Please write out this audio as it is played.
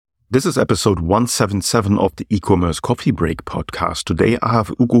This is episode 177 of the e-commerce coffee break podcast. Today I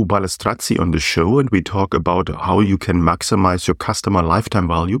have Ugo Balestrazzi on the show and we talk about how you can maximize your customer lifetime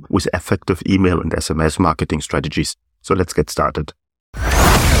value with effective email and SMS marketing strategies. So let's get started.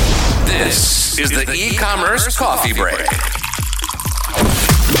 This is the e-commerce coffee break.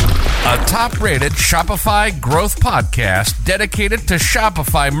 A top-rated Shopify growth podcast dedicated to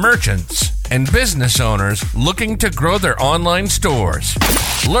Shopify merchants and business owners looking to grow their online stores.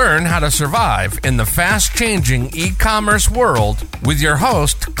 Learn how to survive in the fast-changing e-commerce world with your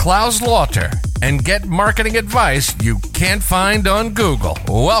host, Klaus Lauter, and get marketing advice you can't find on Google.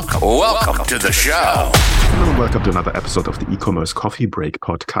 Welcome to the show. Hello and welcome to another episode of the e-commerce coffee break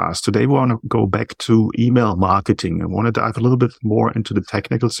podcast. Today we want to go back to email marketing. I want to dive a little bit more into the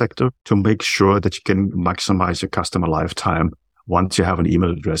technical sector to make sure that you can maximize your customer lifetime once you have an email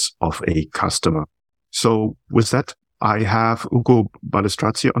address of a customer. So with that, I have Ugo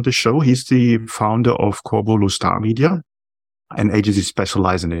Balestrazzi on the show. He's the founder of Corvo Star Media, an agency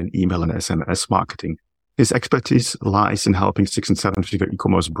specializing in email and SMS marketing. His expertise lies in helping 6- and 7-figure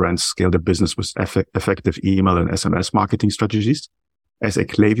e-commerce brands scale their business with effective email and SMS marketing strategies. As a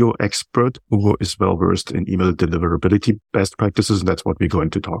Klaviyo expert, Ugo is well-versed in email deliverability best practices, and that's what we're going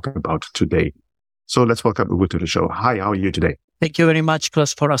to talk about today. So let's welcome Ugo to the show. Hi, how are you today? Thank you very much,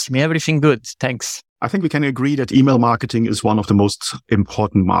 Klaus, for asking me. Everything good. Thanks. I think we can agree that email marketing is one of the most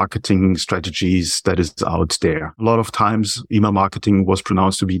important marketing strategies that is out there. A lot of times email marketing was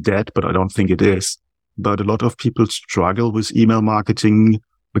pronounced to be dead, but I don't think it is. But a lot of people struggle with email marketing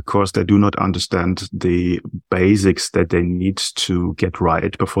because they do not understand the basics that they need to get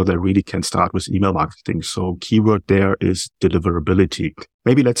right before they really can start with email marketing. So keyword there is deliverability.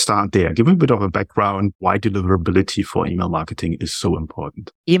 Maybe let's start there. Give a bit of a background why deliverability for email marketing is so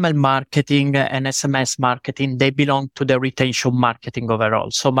important. Email marketing and SMS marketing, they belong to the retention marketing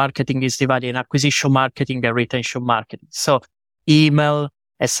overall. So marketing is divided in acquisition marketing and retention marketing. So email,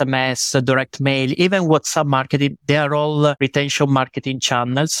 SMS, direct mail, even WhatsApp marketing, they are all retention marketing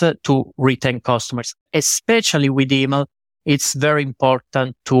channels to retain customers. Especially with email, it's very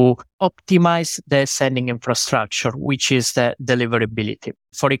important to optimize the sending infrastructure, which is the deliverability.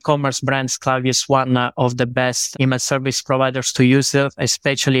 For e-commerce brands, Klaviyo is one of the best email service providers to use,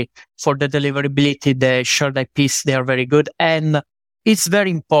 especially for the deliverability. The shared IPs, they are very good. And it's very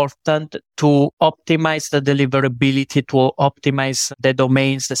important to optimize the deliverability, to optimize the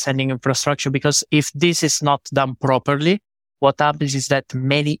domains, the sending infrastructure, because if this is not done properly, what happens is that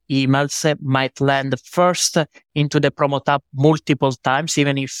many emails might land first into the promo tab multiple times,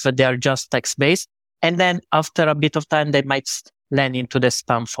 even if they are just text-based. And then after a bit of time, they might land into the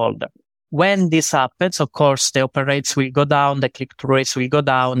spam folder. When this happens, of course, the open rates will go down, the click-through rates will go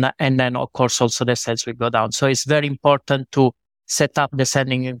down, and then, of course, also the sales will go down. So it's very important to set up the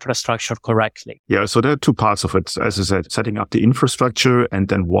sending infrastructure correctly. Yeah, so there are two parts of it. As I said, setting up the infrastructure and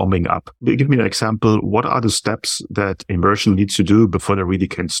then warming up. Give me an example. What are the steps that a merchant needs to do before they really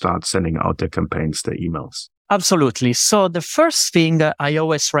can start sending out their campaigns, their emails? Absolutely. So the first thing I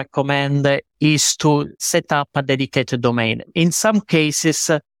always recommend is to set up a dedicated domain. In some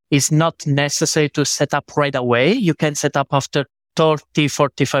cases, it's not necessary to set up right away. You can set up after 30,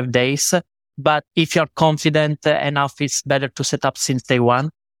 45 days. But if you're confident enough, it's better to set up since day one.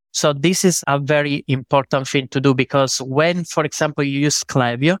 So this is a very important thing to do because when, for example, you use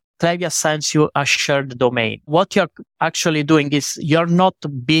Klaviyo sends you a shared domain. What you're actually doing is you're not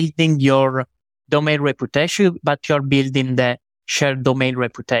building your domain reputation, but you're building the shared domain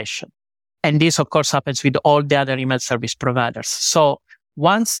reputation. And this, of course, happens with all the other email service providers. So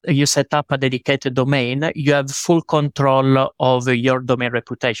once you set up a dedicated domain, you have full control of your domain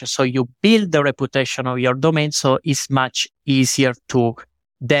reputation. So you build the reputation of your domain, so it's much easier to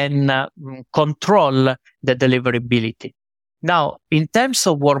then control the deliverability. Now, in terms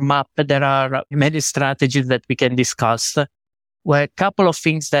of warm-up, there are many strategies that we can discuss. Well, a couple of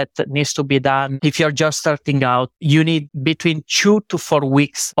things that needs to be done. If you're just starting out, you need between 2 to 4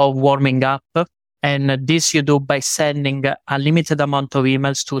 weeks of warming up. And this you do by sending a limited amount of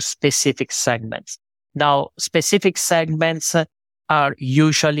emails to specific segments. Now, specific segments are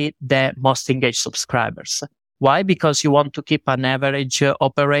usually the most engaged subscribers. Why? Because you want to keep an average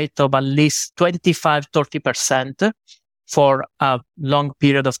open rate of at least 25-30% for a long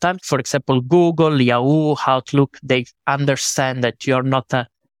period of time. For example, Google, Yahoo, Outlook, they understand that you're not a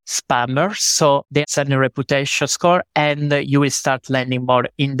spammer, so they send a reputation score and you will start landing more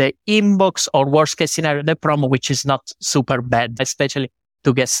in the inbox or worst case scenario, the promo, which is not super bad, especially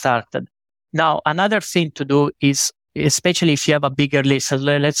to get started. Now, another thing to do is, especially if you have a bigger list,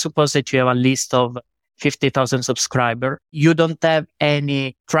 let's suppose that you have a list of 50,000 subscribers. You don't have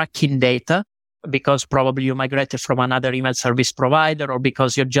any tracking data because probably you migrated from another email service provider or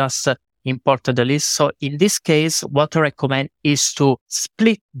because you just imported the list. So in this case, what I recommend is to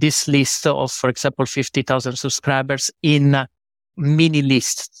split this list of, for example, 50,000 subscribers in mini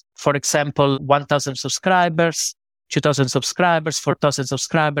lists. For example, 1,000 subscribers, 2,000 subscribers, 4,000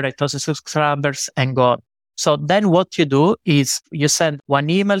 subscribers, 8,000 subscribers, and go on. So then what you do is you send one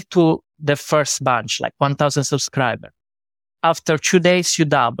email to the first bunch, like 1,000 subscribers. After 2 days, you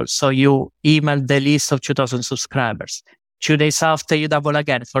double. So you email the list of 2,000 subscribers. 2 days after, you double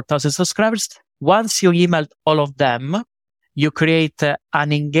again, 4,000 subscribers. Once you emailed all of them, you create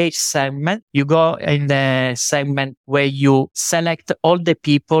an engaged segment. You go in the segment where you select all the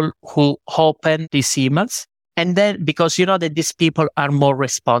people who open these emails. And then, because you know that these people are more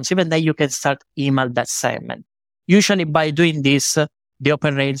responsive, and then you can start email that segment. Usually by doing this, the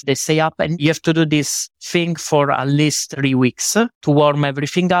open rates, they stay up, and you have to do this thing for at least 3 weeks to warm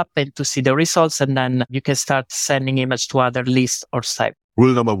everything up and to see the results. And then you can start sending emails to other lists or sites.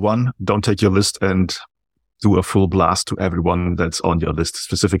 Rule number 1, don't take your list and do a full blast to everyone that's on your list,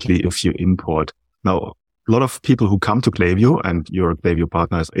 specifically if you import. Now, a lot of people who come to Klaviyo, and your Klaviyo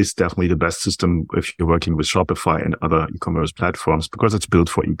partners is definitely the best system if you're working with Shopify and other e-commerce platforms because it's built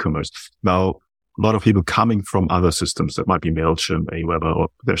for e-commerce. Now, a lot of people coming from other systems that might be MailChimp, Aweber, or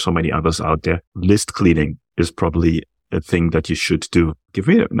there's so many others out there. List cleaning is probably a thing that you should do. Give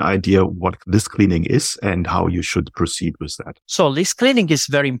me an idea what list cleaning is and how you should proceed with that. So list cleaning is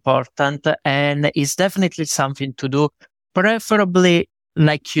very important and is definitely something to do, preferably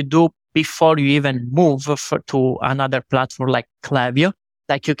like you do before you even move to another platform like Klaviyo.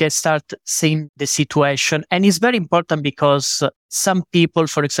 Like you can start seeing the situation. And it's very important because some people,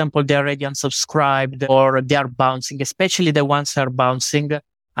 for example, they're already unsubscribed or they are bouncing, especially the ones that are bouncing.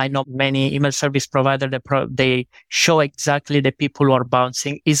 I know many email service providers, they show exactly the people who are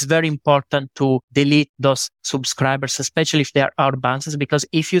bouncing. It's very important to delete those subscribers, especially if they are out bounces, because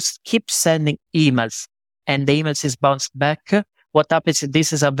if you keep sending emails and the emails is bounced back, what happens is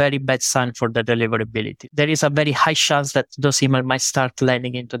this is a very bad sign for the deliverability. There is a very high chance that those emails might start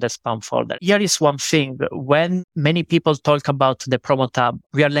landing into the spam folder. Here is one thing. When many people talk about the promo tab,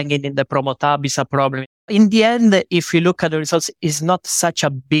 we are landing in the promo tab is a problem. In the end, if you look at the results, it's not such a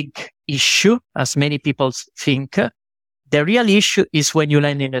big issue as many people think. The real issue is when you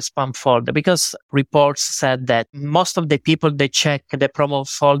land in a spam folder, because reports said that most of the people, they check the promo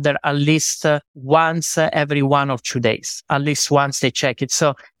folder at least once every 1 or 2 days. At least once they check it.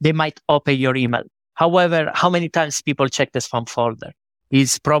 So they might open your email. However, how many times people check the spam folder?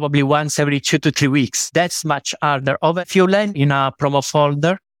 It's probably once every 2 to 3 weeks. That's much harder. If you land in a promo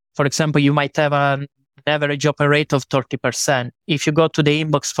folder, for example, you might have an average open rate of 30%. If you go to the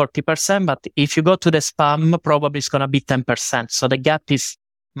inbox, 40%, but if you go to the spam, probably it's going to be 10%. So the gap is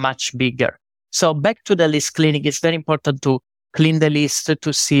much bigger. So back to the list cleaning, it's very important to clean the list to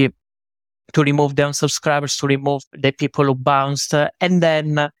remove the unsubscribers, to remove the people who bounced. And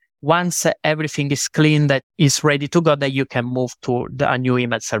then once everything is clean, that is ready to go, then you can move to a new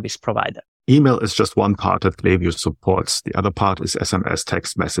email service provider. Email is just one part that Klaviyo supports. The other part is SMS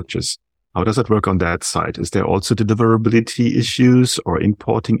text messages. How does it work on that side? Is there also deliverability issues or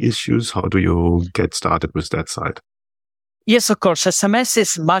importing issues? How do you get started with that side? Yes, of course. SMS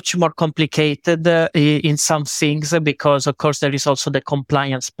is much more complicated in some things because, of course, there is also the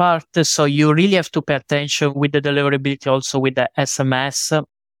compliance part. So you really have to pay attention with the deliverability also with the SMS.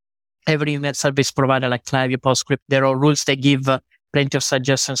 Every email service provider like Klaviyo, PostScript, there are rules. They give plenty of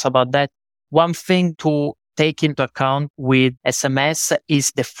suggestions about that. One thing to take into account with SMS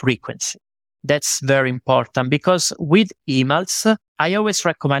is the frequency. That's very important because with emails, I always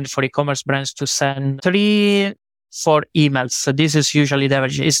recommend for e-commerce brands to send 3-4 emails. So this is usually the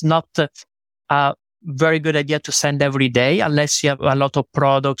average. It's not a very good idea to send every day unless you have a lot of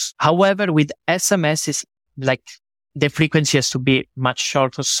products. However, with SMS, it's like the frequency has to be much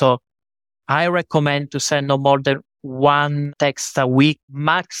shorter. So I recommend to send no more than 1 text a week,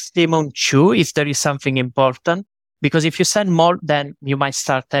 maximum 2 if there is something important. Because if you send more, then you might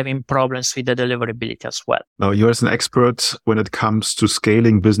start having problems with the deliverability as well. Now, you're as an expert when it comes to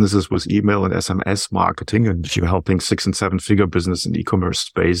scaling businesses with email and SMS marketing, and you're helping 6- and 7-figure business in e-commerce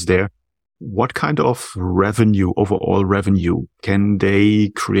space there. What kind of revenue, overall revenue, can they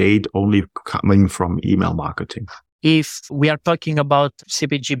create only coming from email marketing? If we are talking about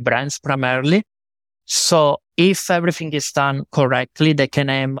CPG brands primarily, so if everything is done correctly, they can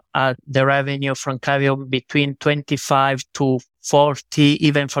aim at the revenue from Klaviyo between 25 to 40,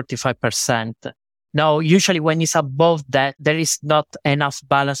 even 45%. Now, usually when it's above that, there is not enough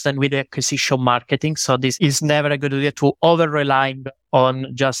balance then with the acquisition marketing. So this is never a good idea to over-rely on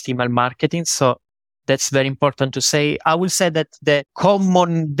just email marketing. So that's very important to say. I will say that the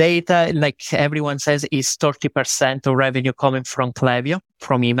common data, like everyone says, is 30% of revenue coming from Klaviyo,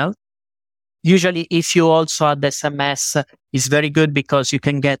 from email. Usually, if you also add SMS, it's very good because you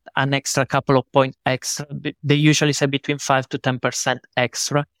can get an extra couple of points extra. They usually say between 5 to 10%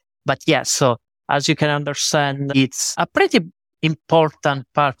 extra. But yeah, so as you can understand, it's a pretty important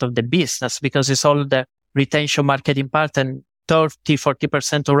part of the business because it's all the retention marketing part, and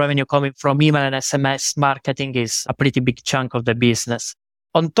 30-40% of revenue coming from email and SMS marketing is a pretty big chunk of the business.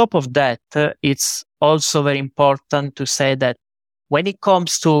 On top of that, it's also very important to say that when it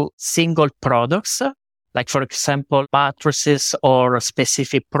comes to single products, like for example, mattresses or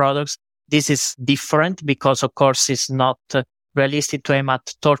specific products, this is different because of course it's not realistic to aim at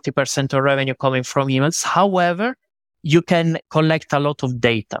 30% of revenue coming from emails. However, you can collect a lot of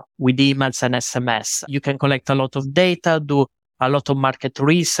data with emails and SMS. You can collect a lot of data, do a lot of market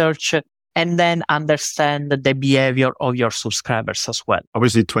research, and then understand the behavior of your subscribers as well.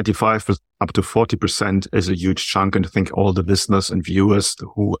 Obviously, 25 up to 40% is a huge chunk. And I think all the listeners and viewers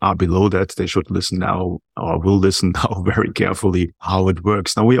who are below that, they should listen now or will listen now very carefully how it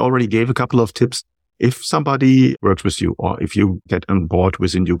works. Now, we already gave a couple of tips. If somebody works with you or if you get on board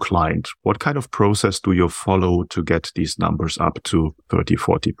with a new client, what kind of process do you follow to get these numbers up to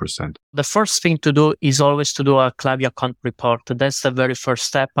 30-40%? The first thing to do is always to do a Klaviyo account report. That's the very first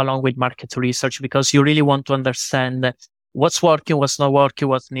step along with market research because you really want to understand what's working, what's not working,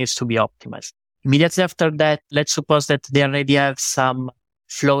 what needs to be optimized. Immediately after that, let's suppose that they already have some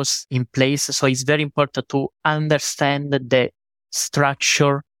flows in place. So it's very important to understand the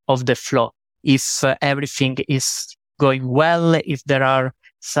structure of the flow. If everything is going well, if there are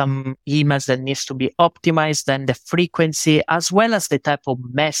some emails that needs to be optimized, then the frequency as well as the type of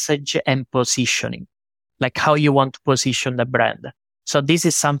message and positioning, like how you want to position the brand. So this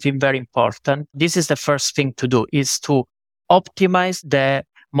is something very important. This is the first thing to do, is to optimize the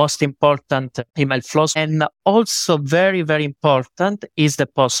most important email flows. And also very, very important is the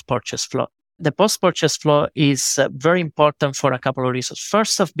post-purchase flow. The post-purchase flow is very important for a couple of reasons.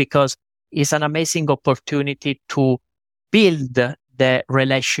 First off, because it's an amazing opportunity to build the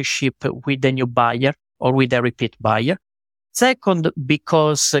relationship with the new buyer or with the repeat buyer. Second,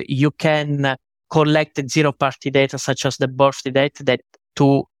 because you can collect zero-party data such as the birthday date that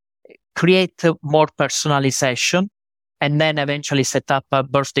to create more personalization and then eventually set up a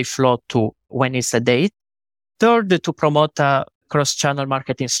birthday flow to when is the date. Third, to promote a cross-channel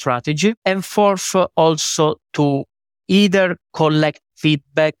marketing strategy. And fourth, also to either collect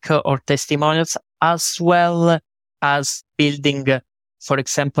feedback or testimonials, as well as building, for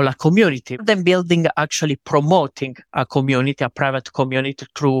example, a community. Then building, actually promoting a community, a private community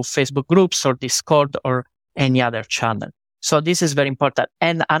through Facebook groups or Discord or any other channel. So this is very important.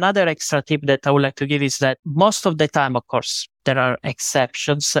 And another extra tip that I would like to give is that most of the time, of course, there are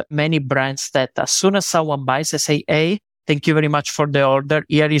exceptions. Many brands that as soon as someone buys, they say, hey, thank you very much for the order.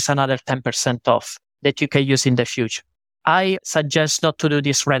 Here is another 10% off that you can use in the future. I suggest not to do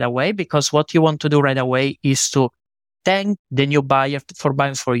this right away because what you want to do right away is to thank the new buyer for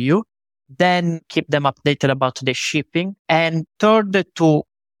buying for you, then keep them updated about the shipping. And third, to,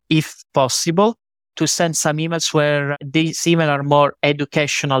 if possible, to send some emails where these emails are more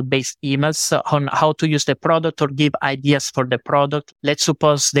educational based emails on how to use the product or give ideas for the product. Let's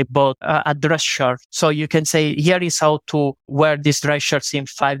suppose they bought a dress shirt. So you can say, here is how to wear this dress shirt in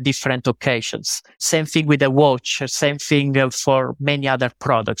 5 different occasions. Same thing with a watch, same thing for many other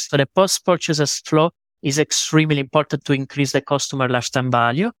products. So the post-purchases flow is extremely important to increase the customer lifetime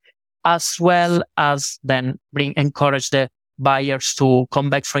value, as well as then encourage the buyers to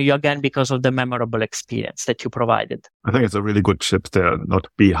come back from you again because of the memorable experience that you provided. I think it's a really good tip there, not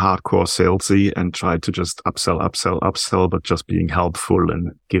be hardcore salesy and try to just upsell, but just being helpful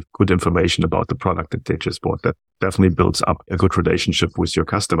and give good information about the product that they just bought. That definitely builds up a good relationship with your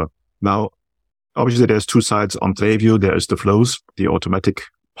customer. Now, obviously there's 2 sides on Klaviyo. There is the flows, the automatic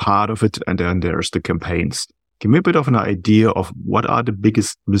part of it, and then there's the campaigns. Give me a bit of an idea of what are the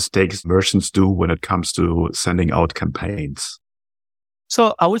biggest mistakes merchants do when it comes to sending out campaigns.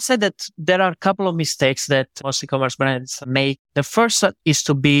 So I would say that there are a couple of mistakes that most e-commerce brands make. The first is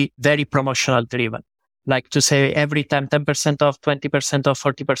to be very promotional driven. Like to say every time 10% off, 20% off,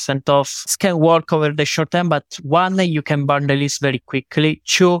 40% off. This can work over the short term, but one, you can burn the list very quickly.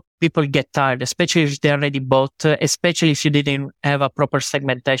 2, people get tired, especially if they already bought, especially if you didn't have a proper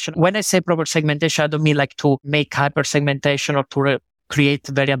segmentation. When I say proper segmentation, I don't mean like to make hyper segmentation or to create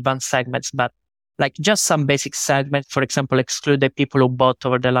very advanced segments, but like just some basic segments. For example, exclude the people who bought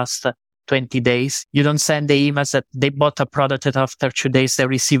over the last 20 days. You don't send the emails that they bought a product and after 2 days they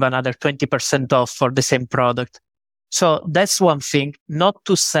receive another 20% off for the same product. So that's one thing, not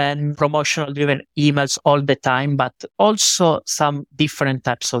to send promotional driven emails all the time, but also some different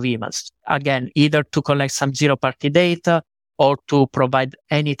types of emails. Again, either to collect some zero-party data or to provide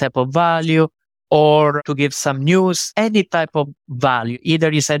any type of value or to give some news, any type of value, either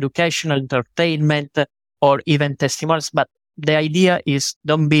is educational, entertainment, or even testimonials. But the idea is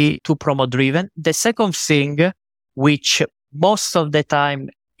don't be too promo driven. The second thing, which most of the time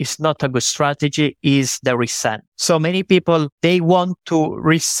is not a good strategy, is the resend. So many people, they want to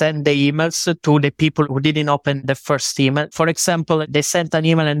resend the emails to the people who didn't open the first email. For example, they sent an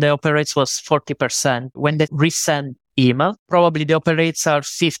email and the open rates was 40%. When they resend email, probably the open rates are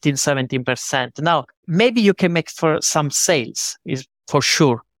 15, 17%. Now, maybe you can make for some sales, is for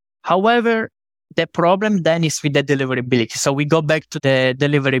sure. However, the problem then is with the deliverability. So we go back to the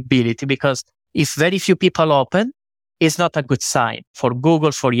deliverability, because if very few people open, it's not a good sign for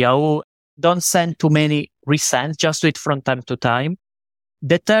Google, for Yahoo. Don't send too many resends, just do it from time to time.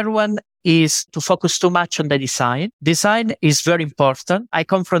 The third one is to focus too much on the design. Design is very important. I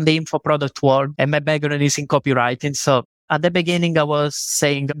come from the info product world and my background is in copywriting. So at the beginning, I was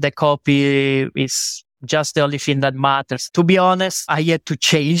saying the copy is just the only thing that matters. To be honest, I had to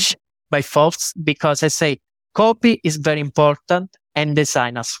change my thoughts, because I say copy is very important and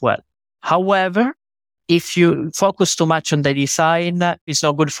design as well. However, if you focus too much on the design, it's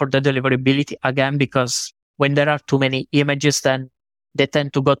not good for the deliverability, again, because when there are too many images, then they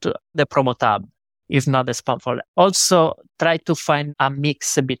tend to go to the promo tab, if not the spam folder. Also, try to find a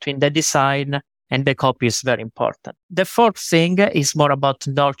mix between the design and the copy is very important. The fourth thing is more about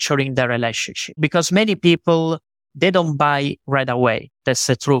nurturing the relationship, because many people, they don't buy right away. That's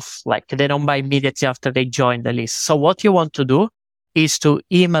the truth. Like, they don't buy immediately after they join the list. So what you want to do is to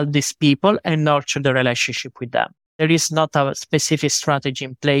email these people and nurture the relationship with them. There is not a specific strategy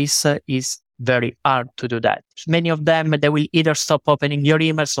in place. It's very hard to do that. Many of them, they will either stop opening your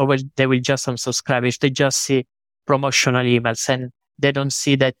emails or they will just unsubscribe if they just see promotional emails and they don't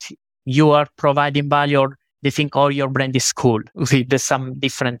see that you are providing value, or they think, oh, your brand is cool with some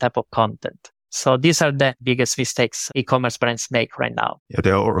different type of content. So these are the biggest mistakes e-commerce brands make right now. Yeah,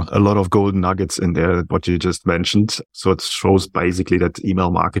 there are a lot of golden nuggets in there, what you just mentioned. So it shows basically that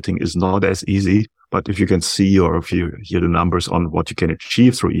email marketing is not as easy. But if you can see, or if you hear the numbers on what you can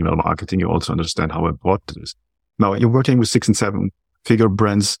achieve through email marketing, you also understand how important it is. Now, you're working with 6 and 7-figure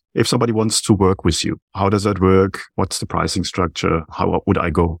brands. If somebody wants to work with you, how does that work? What's the pricing structure? How would I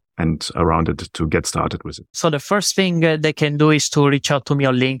go and around it to get started with it? So the first thing they can do is to reach out to me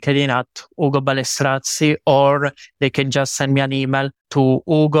on LinkedIn at Ugo Balestrazzi, or they can just send me an email to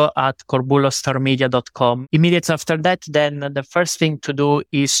ugo@corbulostarmedia.com. Immediately after that, then the first thing to do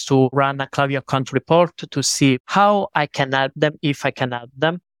is to run a Klaviyo account report to see how I can help them, if I can help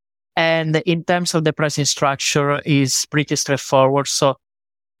them. And in terms of the pricing structure, is pretty straightforward. So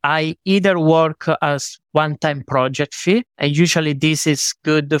I either work as one-time project fee, and usually this is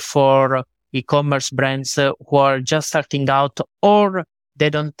good for e-commerce brands who are just starting out or they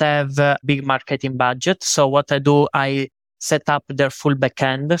don't have a big marketing budget. So what I do, I set up their full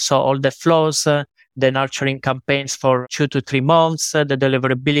backend. So all the flows, the nurturing campaigns for 2 to 3 months, the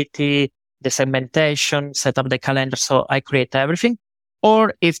deliverability, the segmentation, set up the calendar. So I create everything.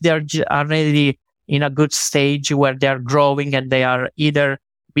 Or if they're already in a good stage where they are growing and they are either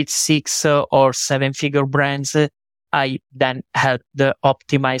with 6 or 7-figure brands, I then help them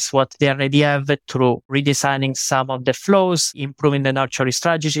optimize what they already have through redesigning some of the flows, improving the nurturing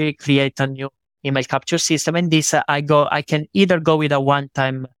strategy, create a new email capture system. And this I can either go with a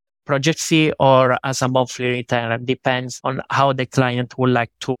one-time project fee or as a monthly return. Depends on how the client would like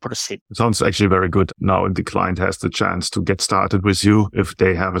to proceed. It sounds actually very good. Now the client has the chance to get started with you if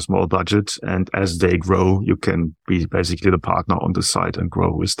they have a small budget. And as they grow, you can be basically the partner on the site and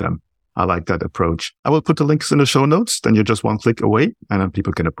grow with them. I like that approach. I will put the links in the show notes. Then you're just one click away and then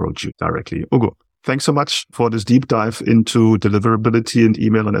people can approach you directly. Ugo, thanks so much for this deep dive into deliverability and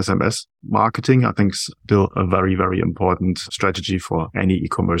email and SMS marketing. I think it's still a very, very important strategy for any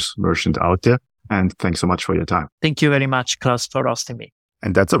e-commerce merchant out there. And thanks so much for your time. Thank you very much, Klaus, for hosting me.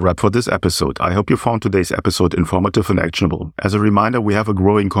 And that's a wrap for this episode. I hope you found today's episode informative and actionable. As a reminder, we have a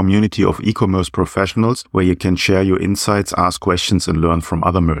growing community of e-commerce professionals where you can share your insights, ask questions, and learn from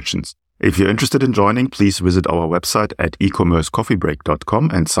other merchants. If you're interested in joining, please visit our website at ecommercecoffeebreak.com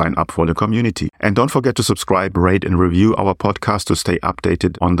and sign up for the community. And don't forget to subscribe, rate, and review our podcast to stay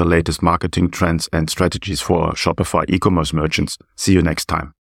updated on the latest marketing trends and strategies for Shopify e-commerce merchants. See you next time.